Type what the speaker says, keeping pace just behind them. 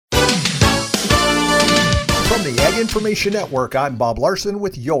From the Ag Information Network, I'm Bob Larson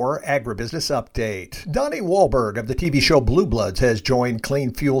with your agribusiness update. Donnie Wahlberg of the TV show Blue Bloods has joined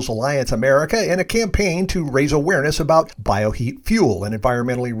Clean Fuels Alliance America in a campaign to raise awareness about Bioheat Fuel, an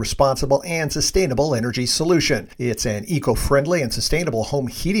environmentally responsible and sustainable energy solution. It's an eco-friendly and sustainable home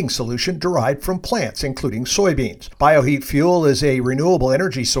heating solution derived from plants, including soybeans. Bioheat Fuel is a renewable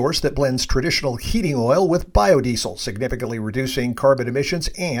energy source that blends traditional heating oil with biodiesel, significantly reducing carbon emissions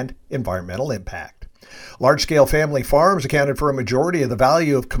and environmental impact. Large-scale family farms accounted for a majority of the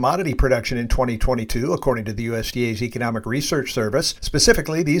value of commodity production in 2022, according to the USDA's Economic Research Service.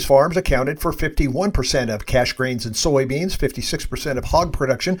 Specifically, these farms accounted for 51% of cash grains and soybeans, 56% of hog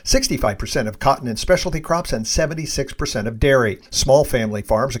production, 65% of cotton and specialty crops, and 76% of dairy. Small family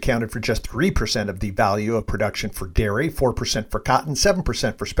farms accounted for just 3% of the value of production for dairy, 4% for cotton,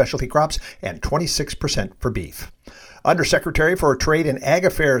 7% for specialty crops, and 26% for beef. Undersecretary for Trade and Ag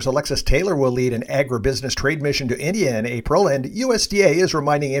Affairs Alexis Taylor will lead an agribusiness trade mission to India in April, and USDA is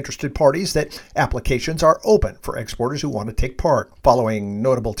reminding interested parties that applications are open for exporters who want to take part. Following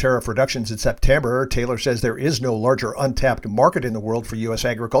notable tariff reductions in September, Taylor says there is no larger untapped market in the world for U.S.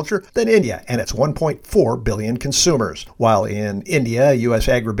 agriculture than India and its 1.4 billion consumers. While in India, U.S.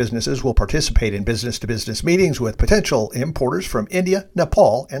 agribusinesses will participate in business-to-business meetings with potential importers from India,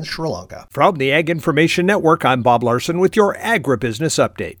 Nepal, and Sri Lanka. From the Ag Information Network, I'm Bob Larson with your agribusiness update.